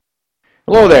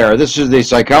Hello there, this is the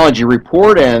Psychology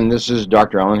Report, and this is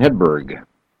Dr. Alan Hedberg.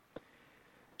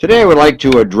 Today I would like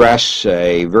to address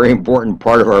a very important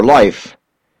part of our life,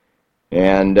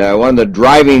 and one of the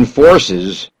driving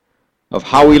forces of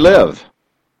how we live.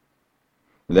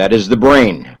 That is the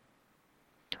brain,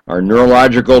 our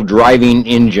neurological driving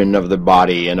engine of the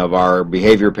body and of our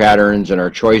behavior patterns and our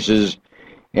choices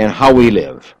and how we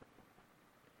live.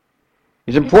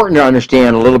 It's important to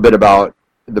understand a little bit about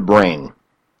the brain.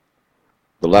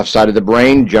 The left side of the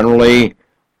brain generally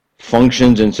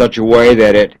functions in such a way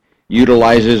that it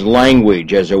utilizes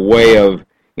language as a way of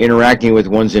interacting with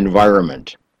one's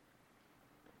environment.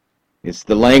 It's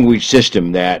the language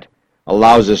system that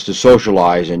allows us to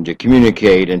socialize and to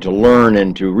communicate and to learn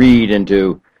and to read and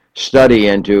to study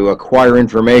and to acquire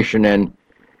information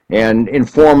and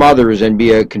inform others and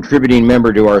be a contributing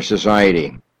member to our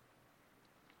society.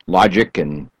 Logic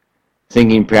and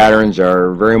thinking patterns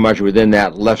are very much within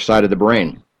that left side of the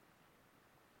brain.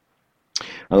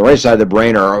 On the right side of the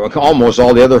brain are almost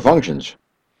all the other functions.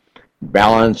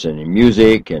 Balance and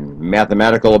music and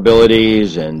mathematical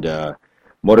abilities and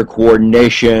motor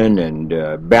coordination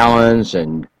and balance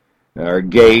and our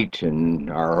gait and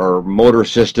our motor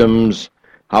systems,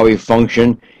 how we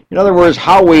function. In other words,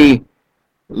 how we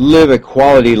live a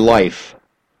quality life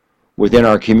within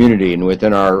our community and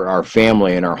within our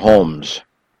family and our homes.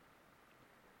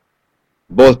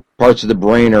 Both parts of the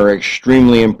brain are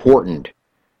extremely important,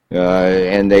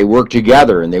 and they work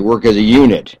together, and they work as a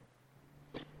unit.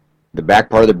 The back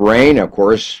part of the brain, of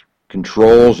course,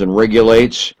 controls and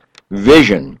regulates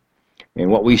vision and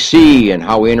what we see and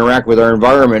how we interact with our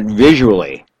environment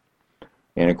visually.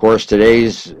 And, of course,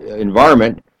 today's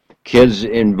environment, kids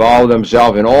involve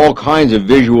themselves in all kinds of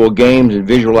visual games and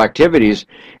visual activities,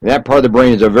 and that part of the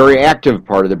brain is a very active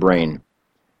part of the brain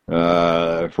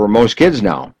for most kids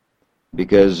now,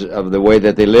 because of the way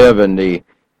that they live and the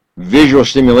visual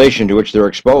stimulation to which they're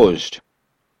exposed.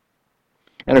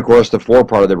 And of course the fore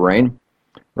part of the brain,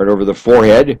 right over the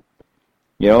forehead,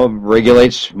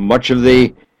 regulates much of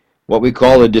the, what we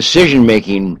call the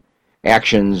decision-making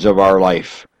actions of our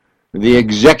life, the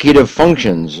executive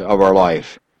functions of our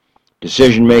life,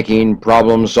 decision-making,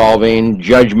 problem-solving,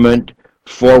 judgment,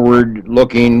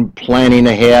 forward-looking, planning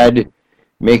ahead,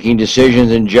 making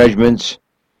decisions and judgments,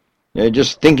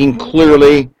 just thinking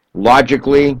clearly,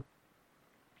 logically,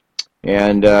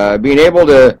 and being able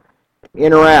to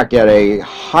interact at a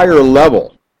higher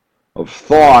level of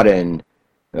thought and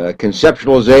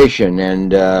conceptualization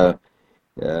and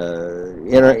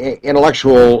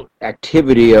intellectual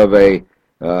activity of a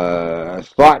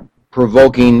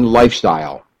thought-provoking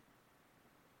lifestyle.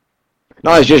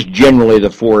 Now, it's just generally the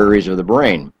four areas of the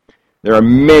brain. There are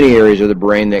many areas of the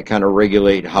brain that kind of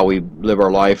regulate how we live our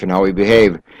life and how we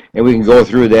behave. And we can go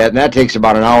through that, and that takes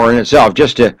about an hour in itself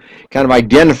just to kind of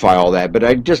identify all that. But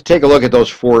I just take a look at those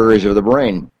four areas of the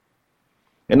brain.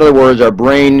 In other words, our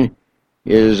brain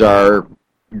is our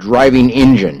driving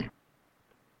engine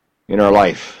in our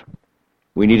life.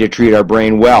 We need to treat our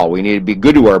brain well. We need to be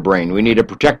good to our brain. We need to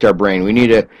protect our brain. We need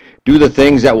to do the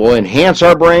things that will enhance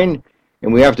our brain,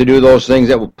 and we have to do those things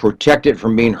that will protect it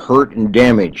from being hurt and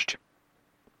damaged.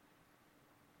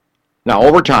 Now,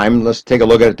 over time, let's take a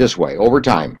look at it this way. Over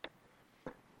time,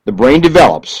 the brain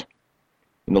develops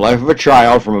in the life of a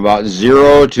child from about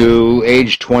 0 to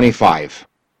age 25.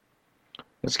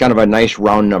 That's kind of a nice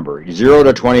round number. 0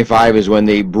 to 25 is when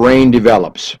the brain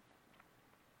develops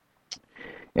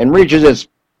and reaches its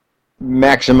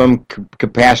maximum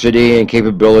capacity and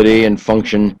capability and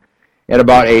function at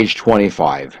about age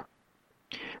 25.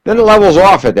 Then it levels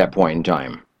off at that point in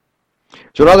time.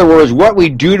 So in other words, what we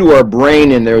do to our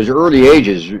brain in those early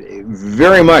ages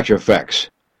very much affects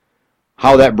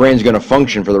how that brain's going to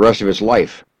function for the rest of its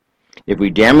life. If we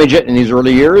damage it in these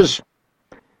early years,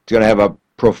 it's going to have a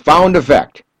profound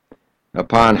effect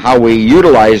upon how we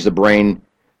utilize the brain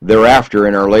thereafter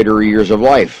in our later years of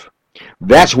life.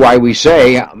 That's why we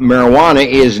say marijuana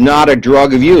is not a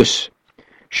drug of use,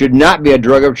 should not be a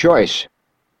drug of choice,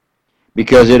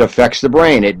 because it affects the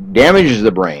brain. It damages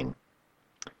the brain.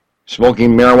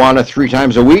 Smoking marijuana 3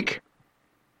 times a week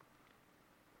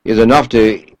is enough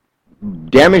to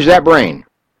damage that brain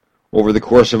over the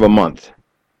course of a month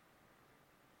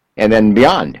and then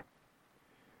beyond.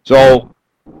 So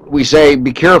we say,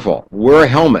 be careful, wear a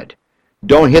helmet,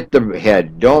 don't hit the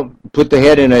head, don't put the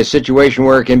head in a situation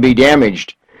where it can be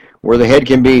damaged, where the head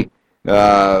can be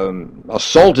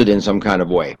assaulted in some kind of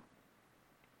way.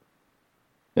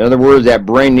 In other words, that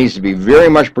brain needs to be very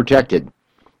much protected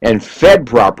and fed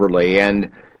properly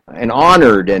and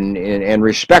honored and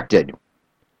respected,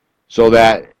 so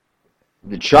that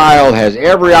the child has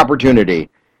every opportunity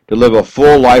to live a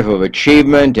full life of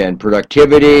achievement and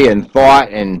productivity and thought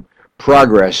and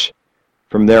progress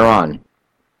from there on.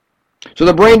 So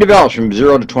the brain develops from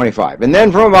 0 to 25. And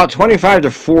then from about 25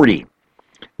 to 40,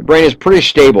 the brain is pretty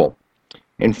stable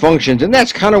and functions. And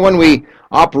that's kind of when we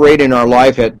operate in our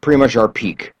life at pretty much our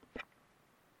peak.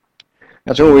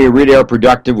 That's when we really are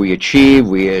productive, we achieve,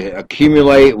 we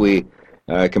accumulate, we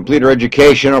complete our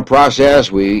educational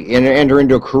process, we enter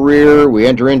into a career, we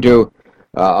enter into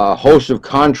a host of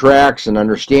contracts and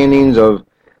understandings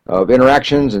of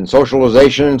interactions and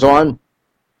socialization and so on.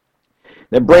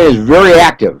 The brain is very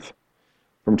active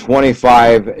from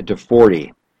 25 to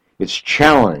 40. It's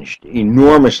challenged,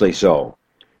 enormously so.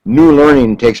 New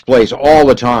learning takes place all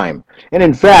the time. And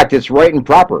in fact, it's right and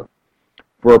proper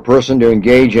for a person to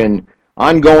engage in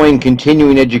ongoing,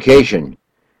 continuing education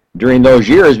during those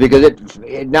years, because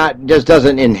it not just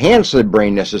doesn't enhance the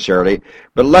brain necessarily,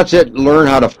 but lets it learn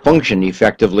how to function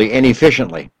effectively and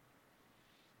efficiently.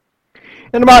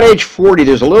 And about age 40,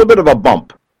 there's a little bit of a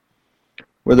bump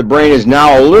where the brain is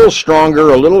now a little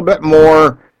stronger, a little bit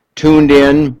more tuned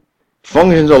in,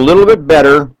 functions a little bit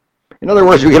better. In other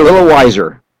words, we get a little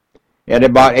wiser at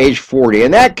about age 40.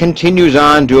 And that continues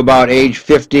on to about age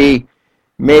 50,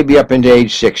 maybe up into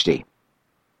age 60.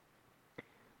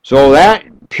 So that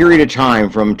period of time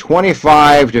from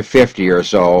 25 to 50 or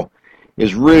so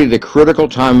is really the critical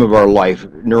time of our life,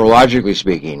 neurologically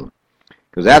speaking,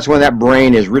 because that's when that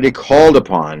brain is really called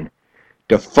upon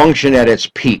to function at its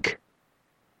peak.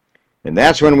 And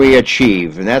that's when we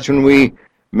achieve, and that's when we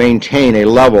maintain a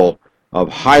level of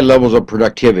high levels of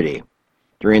productivity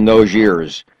during those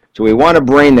years. So we want a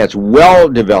brain that's well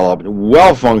developed,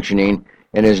 well functioning,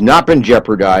 and has not been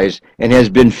jeopardized, and has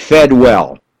been fed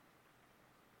well.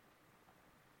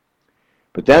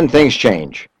 But then things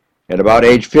change. At about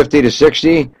age 50 to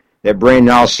 60, that brain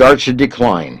now starts to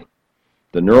decline.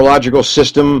 The neurological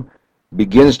system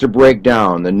begins to break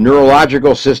down. The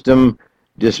neurological system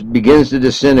begins to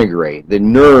disintegrate. The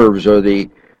nerves or the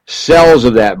cells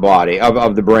of that body,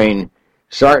 of the brain,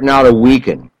 start now to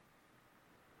weaken.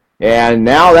 And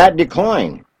now that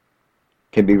decline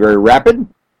can be very rapid,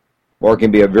 or it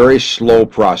can be a very slow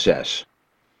process.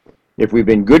 If we've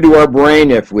been good to our brain,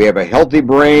 if we have a healthy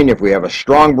brain, if we have a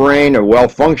strong brain, a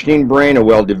well-functioning brain, a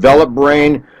well-developed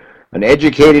brain, an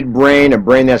educated brain, a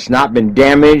brain that's not been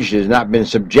damaged, has not been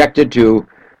subjected to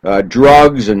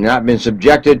drugs, and not been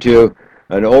subjected to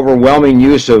an overwhelming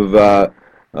use of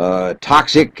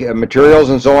toxic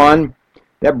materials and so on,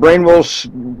 that brain will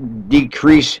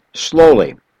decrease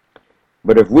slowly.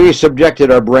 But if we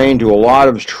subjected our brain to a lot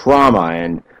of trauma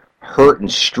and hurt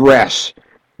and stress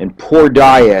and poor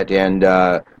diet and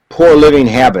poor living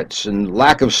habits and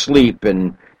lack of sleep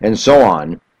and so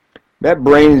on, that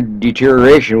brain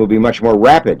deterioration will be much more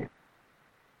rapid.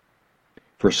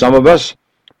 For some of us,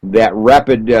 that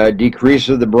rapid decrease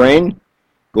of the brain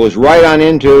goes right on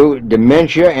into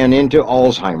dementia and into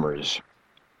Alzheimer's.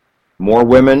 More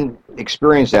women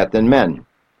experience that than men.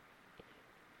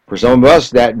 For some of us,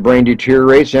 that brain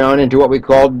deteriorates down into what we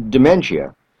call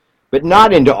dementia, but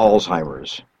not into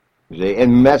Alzheimer's.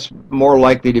 And that's more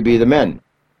likely to be the men.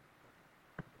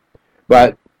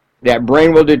 But that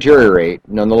brain will deteriorate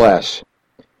nonetheless.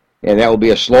 And that will be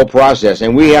a slow process.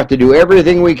 And we have to do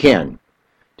everything we can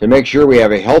to make sure we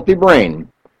have a healthy brain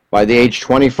by the age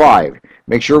 25.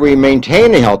 Make sure we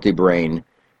maintain a healthy brain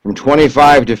from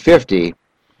 25 to 50.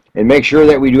 And make sure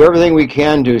that we do everything we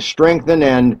can to strengthen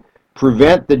and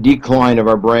prevent the decline of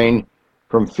our brain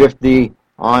from 50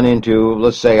 on into,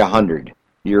 let's say, 100,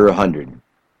 year 100.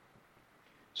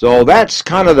 So that's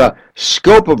kind of the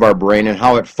scope of our brain and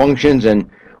how it functions and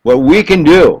what we can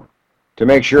do to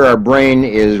make sure our brain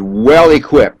is well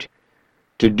equipped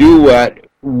to do what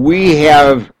we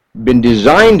have been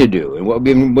designed to do and what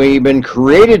we've been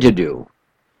created to do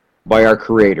by our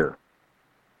Creator.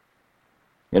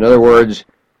 In other words,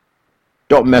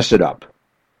 don't mess it up.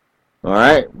 All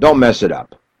right? Don't mess it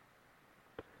up.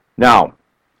 Now,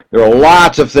 there are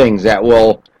lots of things that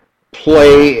will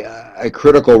play a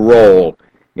critical role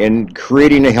in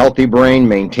creating a healthy brain,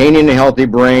 maintaining a healthy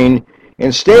brain,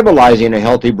 and stabilizing a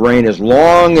healthy brain as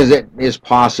long as it is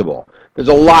possible. There's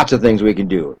lots of things we can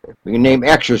do. We can name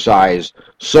exercise,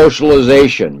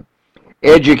 socialization,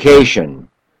 education,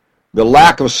 the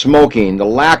lack of smoking, the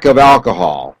lack of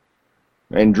alcohol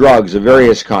and drugs of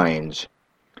various kinds,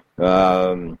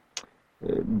 brain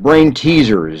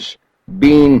teasers,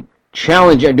 being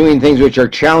challenging, doing things which are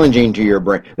challenging to your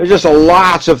brain. There's just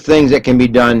lots of things that can be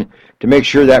done to make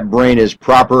sure that brain is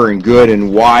proper and good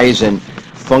and wise and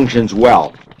functions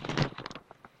well.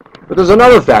 But there's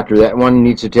another factor that one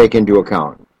needs to take into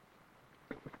account,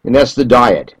 and that's the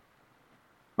diet.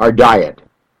 Our diet.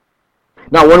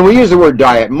 Now, when we use the word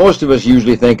diet, most of us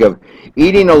usually think of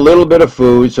eating a little bit of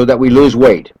food so that we lose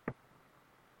weight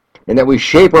and that we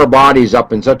shape our bodies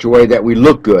up in such a way that we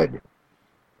look good.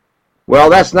 Well,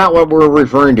 that's not what we're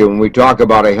referring to when we talk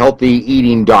about a healthy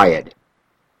eating diet.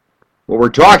 What we're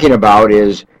talking about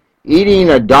is eating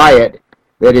a diet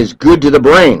that is good to the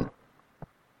brain.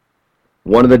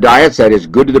 One of the diets that is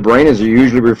good to the brain is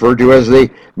usually referred to as the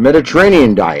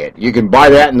Mediterranean diet. You can buy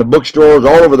that in the bookstores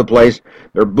all over the place.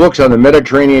 There are books on the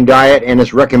Mediterranean diet, and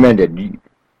it's recommended.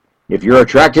 If you're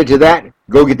attracted to that,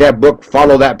 go get that book,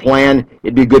 follow that plan.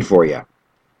 It'd be good for you.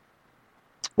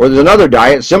 Or there's another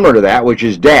diet similar to that, which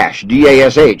is DASH,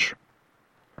 D-A-S-H.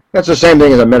 That's the same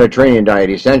thing as a Mediterranean diet,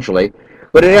 essentially,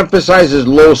 but it emphasizes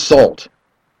low salt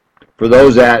for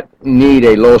those that need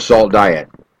a low salt diet.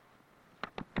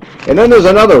 And then there's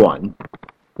another one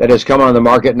that has come on the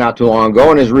market not too long ago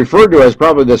and is referred to as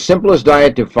probably the simplest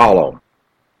diet to follow.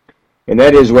 And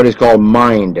that is what is called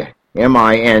MIND,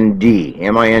 M-I-N-D,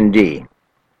 M-I-N-D.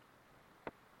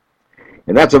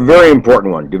 And that's a very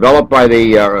important one, developed by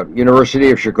the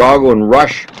University of Chicago and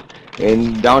Rush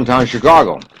in downtown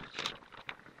Chicago.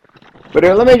 But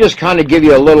let me just kind of give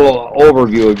you a little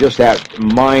overview of just that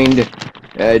MIND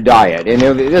diet. And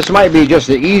this might be just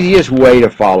the easiest way to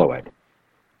follow it.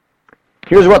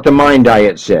 Here's what the MIND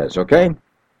diet says, okay?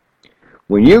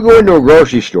 When you go into a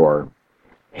grocery store,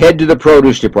 head to the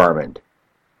produce department.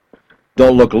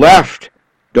 Don't look left,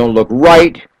 don't look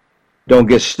right, don't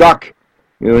get stuck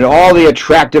in all the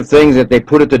attractive things that they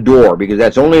put at the door, because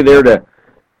that's only there to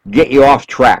get you off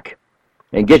track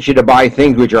and get you to buy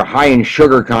things which are high in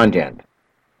sugar content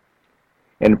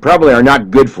and probably are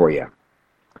not good for you.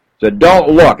 So don't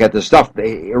look at the stuff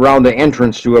around the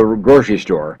entrance to a grocery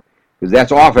store, because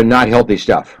that's often not healthy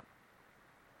stuff.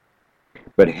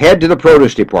 But head to the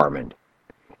produce department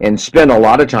and spend a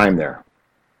lot of time there.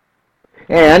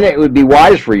 And it would be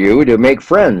wise for you to make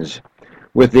friends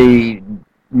with the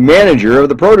manager of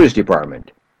the produce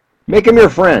department. Make him your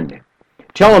friend.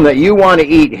 Tell him that you want to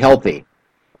eat healthy,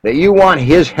 that you want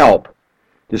his help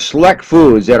to select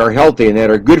foods that are healthy and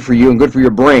that are good for you and good for your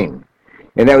brain.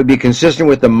 And that would be consistent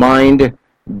with the MIND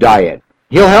diet.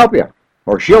 He'll help you,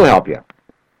 or she'll help you.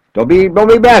 Don't be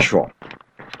bashful.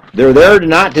 They're there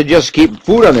not to just keep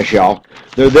food on the shelf.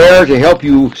 They're there to help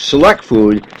you select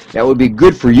food that would be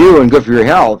good for you and good for your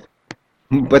health,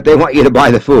 but they want you to buy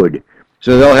the food,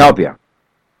 so they'll help you.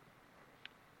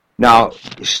 Now,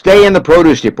 stay in the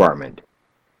produce department.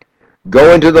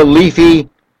 Go into the leafy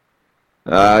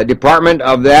department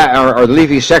of that, or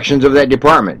leafy sections of that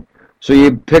department. So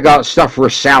you pick out stuff for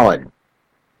salad.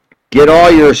 Get all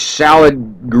your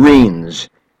salad greens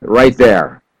right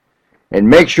there. And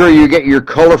make sure you get your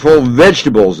colorful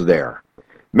vegetables there.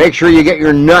 Make sure you get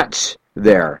your nuts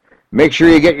there. Make sure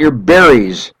you get your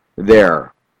berries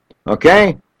there.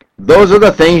 Okay? Those are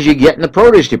the things you get in the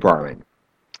produce department.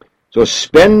 So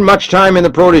spend much time in the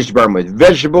produce department with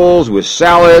vegetables, with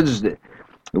salads,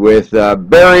 with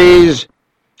berries,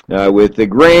 with the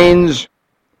grains,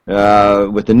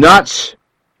 with the nuts.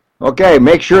 Okay,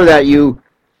 make sure that you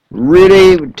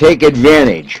really take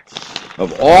advantage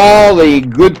of all the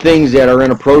good things that are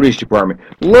in a produce department.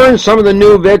 Learn some of the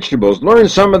new vegetables. Learn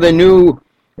some of the new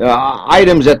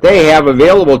items that they have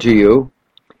available to you,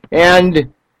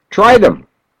 and try them.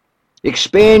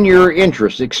 Expand your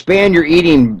interests. Expand your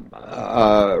eating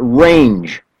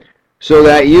range so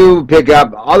that you pick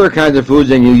up other kinds of foods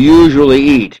than you usually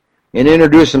eat and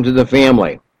introduce them to the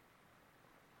family.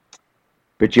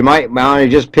 But you might want to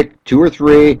just pick 2 or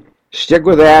 3, stick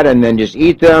with that, and then just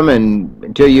eat them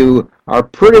until you are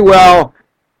pretty well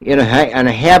in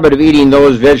a habit of eating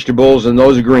those vegetables and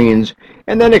those greens,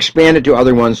 and then expand it to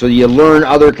other ones so you learn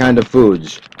other kind of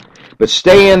foods. But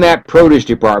stay in that produce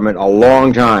department a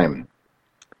long time.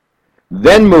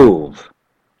 Then move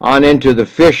on into the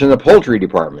fish and the poultry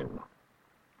department,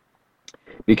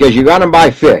 because you got to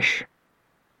buy fish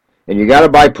and you got to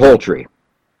buy poultry.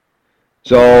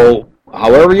 So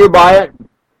however you buy it,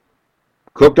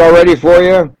 cooked already for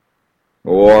you,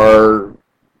 or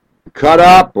cut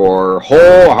up, or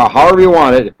whole, however you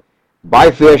want it, buy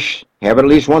fish, have it at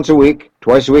least once a week,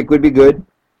 twice a week would be good,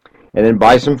 and then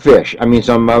buy some fish,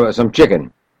 some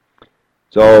chicken.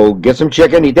 So get some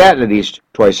chicken, eat that at least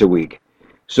twice a week.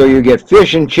 So you get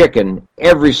fish and chicken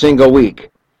every single week.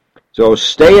 So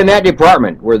stay in that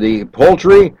department where the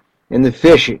poultry and the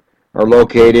fish are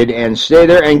located, and stay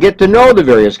there and get to know the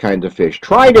various kinds of fish.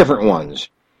 Try different ones.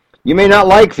 You may not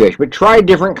like fish, but try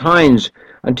different kinds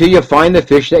until you find the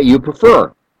fish that you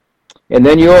prefer. And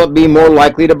then you'll be more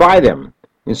likely to buy them.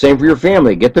 And same for your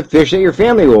family. Get the fish that your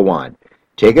family will want.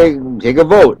 Take a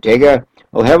vote.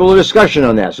 We'll have a little discussion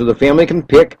on that so the family can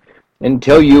pick and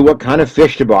tell you what kind of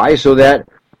fish to buy so that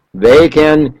they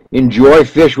can enjoy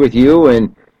fish with you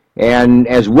and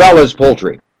as well as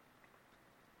poultry.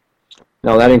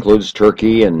 Now that includes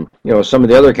turkey and some of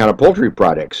the other kind of poultry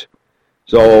products.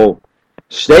 So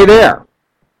stay there.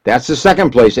 That's the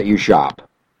second place that you shop.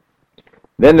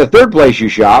 Then the third place you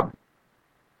shop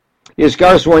is, of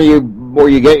course, where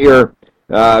you get your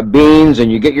beans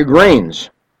and you get your grains.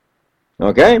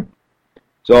 Okay?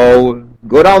 So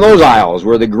go down those aisles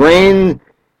where the grain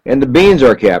and the beans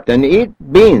are kept, and eat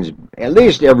beans at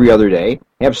least every other day.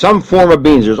 Have some form of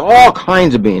beans. There's all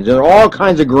kinds of beans. There are all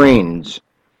kinds of grains.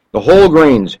 The whole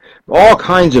grains, all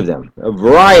kinds of them, a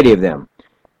variety of them.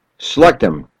 Select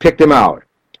them, pick them out.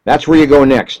 That's where you go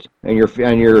next on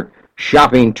your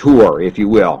shopping tour, if you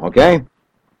will, okay?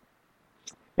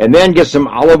 And then get some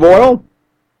olive oil,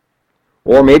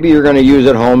 or maybe you're going to use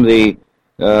at home the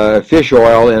fish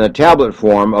oil in a tablet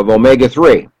form of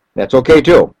omega-3. That's okay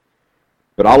too.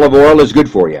 But olive oil is good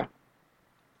for you.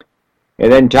 And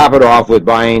then top it off with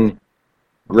buying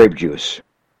grape juice.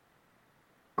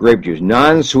 Grape juice,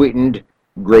 non-sweetened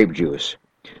grape juice.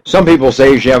 Some people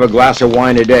say you should have a glass of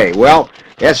wine a day. Well,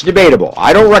 that's debatable.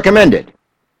 I don't recommend it,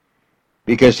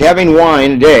 because having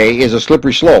wine a day is a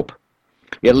slippery slope.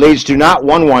 It leads to not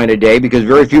one wine a day, because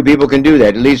very few people can do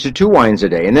that. It leads to 2 wines a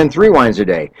day, and then 3 wines a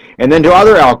day, and then to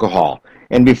other alcohol.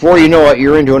 And before you know it,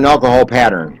 you're into an alcohol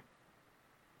pattern.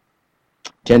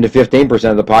 10 to 15%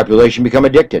 of the population become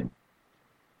addicted.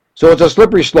 So it's a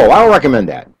slippery slope. I don't recommend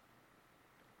that.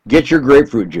 Get your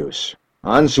grapefruit juice,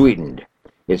 unsweetened.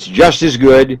 It's just as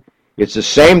good. It's the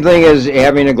same thing as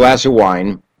having a glass of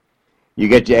wine. You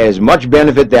get as much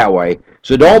benefit that way.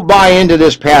 So don't buy into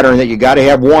this pattern that you got to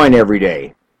have wine every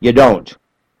day. You don't.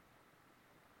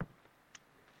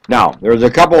 Now, there's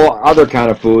a couple other kind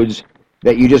of foods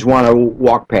that you just want to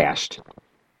walk past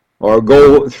or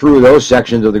go through those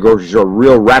sections of the grocery store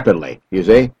real rapidly, you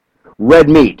see. Red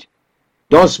meat.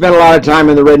 Don't spend a lot of time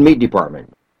in the red meat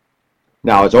department.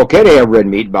 Now, it's okay to have red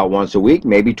meat about once a week,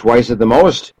 maybe twice at the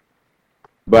most,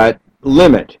 but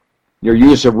limit your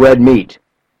use of red meat.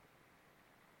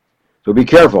 So be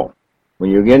careful when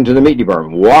you get into the meat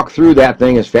department. Walk through that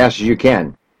thing as fast as you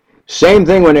can. Same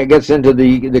thing when it gets into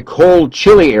the cold,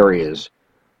 chilly areas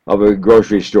of a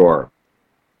grocery store.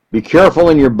 Be careful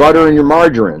in your butter and your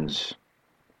margarines.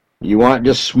 You want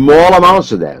just small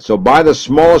amounts of that. So buy the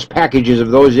smallest packages of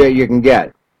those that you can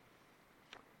get.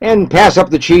 And pass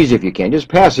up the cheese if you can. Just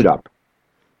pass it up.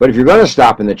 But if you're going to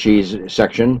stop in the cheese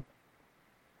section,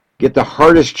 get the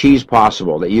hardest cheese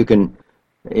possible that you can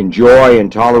enjoy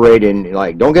and tolerate and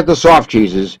like. Don't get the soft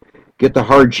cheeses. Get the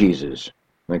hard cheeses.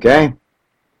 Okay?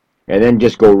 And then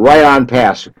just go right on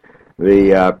past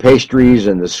the pastries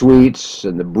and the sweets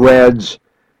and the breads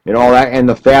and all that, and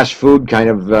the fast food kind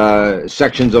of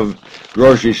sections of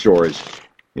grocery stores.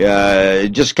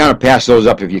 Just kind of pass those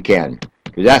up if you can.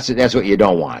 Because that's what you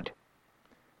don't want.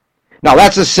 Now,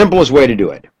 that's the simplest way to do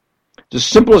it. The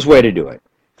simplest way to do it.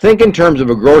 Think in terms of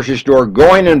a grocery store,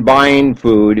 going and buying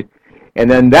food,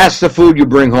 and then that's the food you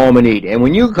bring home and eat. And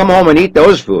when you come home and eat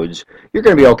those foods, you're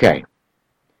going to be okay.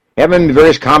 Have them in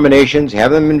various combinations,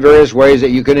 have them in various ways that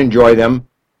you can enjoy them,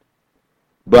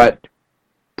 but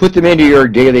put them into your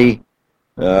daily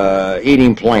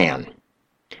eating plan.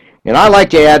 And I like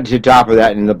to add to top of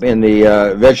that in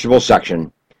the vegetable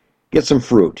section, get some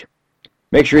fruit.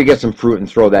 Make sure you get some fruit and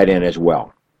throw that in as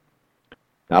well.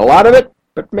 Not a lot of it,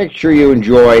 but make sure you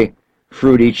enjoy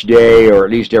fruit each day or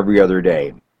at least every other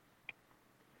day.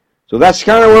 So that's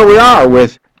kind of where we are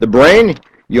with the brain.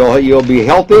 You'll be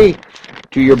healthy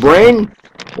to your brain,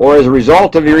 or as a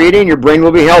result of your eating, your brain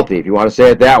will be healthy, if you want to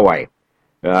say it that way.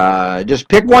 Just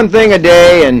pick one thing a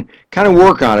day and kind of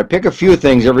work on it. Pick a few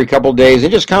things every couple of days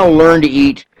and just kind of learn to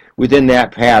eat within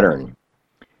that pattern.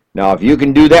 Now, if you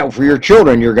can do that for your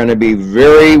children, you're going to be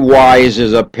very wise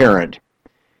as a parent,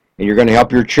 and you're going to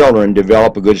help your children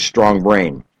develop a good, strong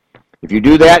brain. If you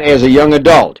do that as a young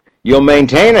adult, you'll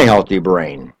maintain a healthy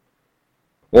brain,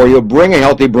 or you'll bring a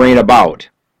healthy brain about.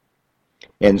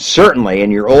 And certainly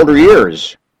in your older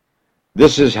years,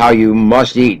 this is how you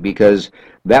must eat, because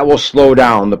that will slow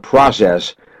down the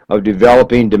process of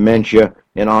developing dementia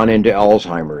and on into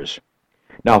Alzheimer's.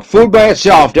 Now, food by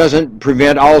itself doesn't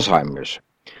prevent Alzheimer's.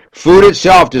 Food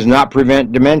itself does not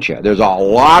prevent dementia. There's a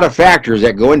lot of factors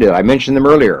that go into it. I mentioned them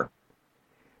earlier.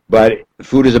 But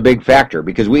food is a big factor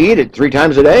because we eat it 3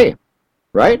 times a day,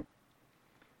 right?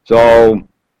 So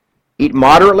eat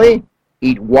moderately,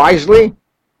 eat wisely,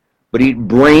 but eat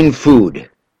brain food.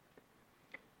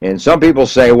 And some people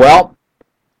say, well,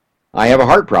 I have a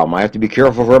heart problem. I have to be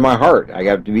careful for my heart. I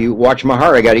have to watch my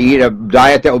heart. I got to eat a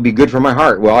diet that will be good for my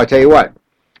heart. Well, I tell you what,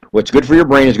 What's good for your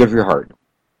brain is good for your heart.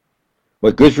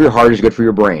 What's good for your heart is good for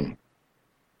your brain.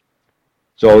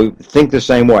 So think the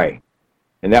same way,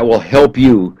 and that will help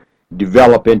you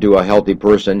develop into a healthy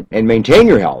person and maintain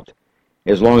your health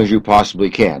as long as you possibly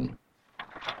can.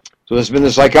 So this has been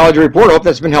the Psychology Report. I hope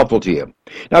that's been helpful to you.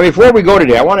 Now, before we go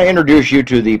today, I want to introduce you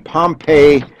to the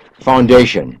Pompe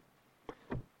Foundation.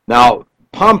 Now,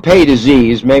 Pompe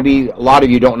disease, maybe a lot of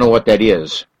you don't know what that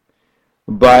is,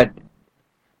 but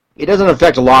it doesn't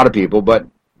affect a lot of people, but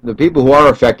the people who are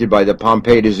affected by the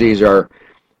Pompe disease are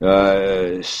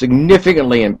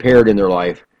significantly impaired in their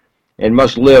life and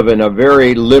must live in a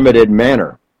very limited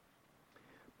manner.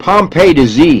 Pompe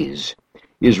disease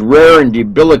is rare and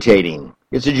debilitating.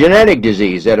 It's a genetic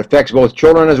disease that affects both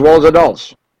children as well as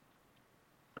adults.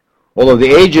 Although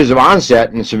the ages of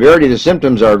onset and severity of the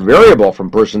symptoms are variable from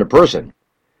person to person,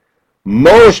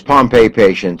 most Pompe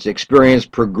patients experience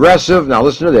progressive, now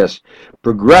listen to this,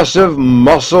 progressive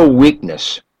muscle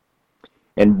weakness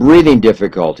and breathing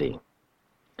difficulty.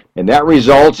 And that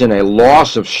results in a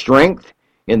loss of strength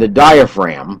in the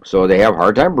diaphragm, so they have a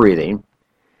hard time breathing,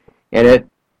 and it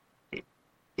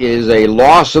is a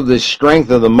loss of the strength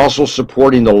of the muscle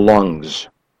supporting the lungs.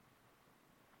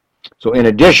 So in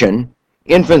addition,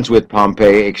 infants with Pompe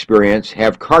experience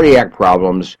have cardiac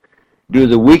problems due to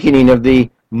the weakening of the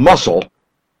muscle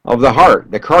of the heart,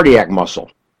 the cardiac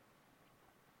muscle.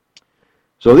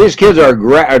 So these kids are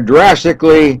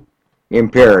drastically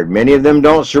impaired. Many of them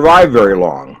don't survive very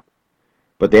long,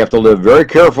 but they have to live very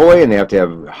carefully and they have to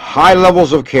have high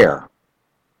levels of care.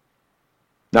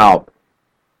 Now,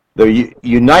 the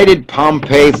United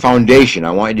Pompe Foundation,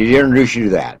 I want to introduce you to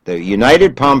that. The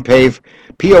United Pompe,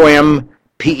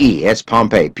 P-O-M-P-E, that's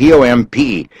Pompe,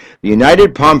 P-O-M-P-E. The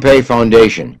United Pompe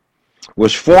Foundation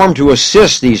was formed to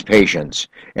assist these patients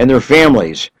and their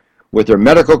families with their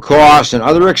medical costs and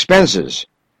other expenses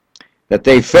that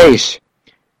they face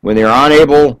when they are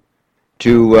unable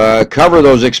to cover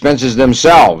those expenses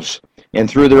themselves and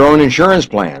through their own insurance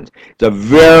plans. It's a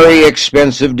very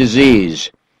expensive disease.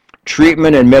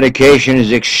 Treatment and medication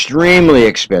is extremely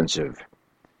expensive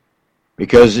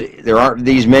because there aren't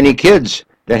these many kids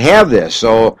that have this.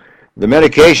 So the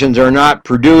medications are not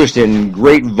produced in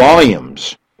great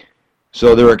volumes.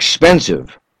 So they're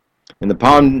expensive. And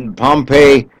the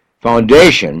Pompe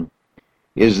Foundation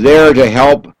is there to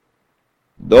help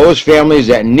those families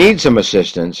that need some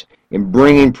assistance in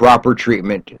bringing proper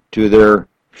treatment to their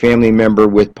family member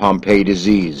with Pompe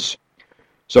disease.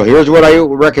 So here's what I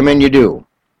recommend you do.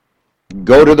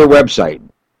 Go to the website,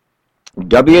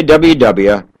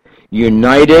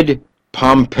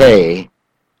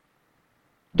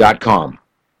 www.unitedpompe.com.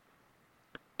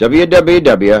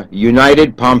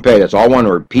 www.unitedpompe, that's all one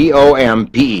word,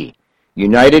 P-O-M-P-E,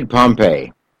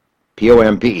 UnitedPompe,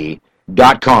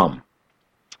 P-O-M-P-E.com.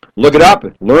 Look it up,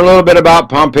 learn a little bit about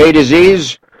Pompe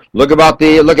disease, look at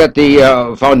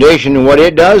the foundation and what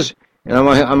it does, and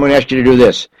I'm going to ask you to do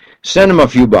this. Send them a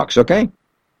few bucks, okay?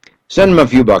 Send them a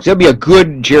few bucks. It'll be a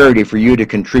good charity for you to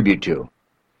contribute to.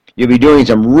 You'll be doing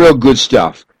some real good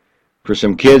stuff for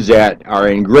some kids that are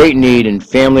in great need and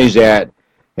families that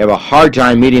have a hard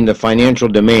time meeting the financial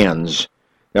demands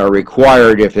that are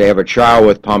required if they have a child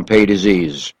with Pompe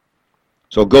disease.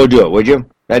 So go do it, would you?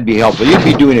 That'd be helpful. You'd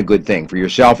be doing a good thing for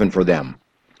yourself and for them.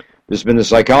 This has been the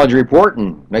Psychology Report,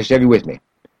 and nice to have you with me.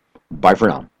 Bye for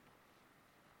now.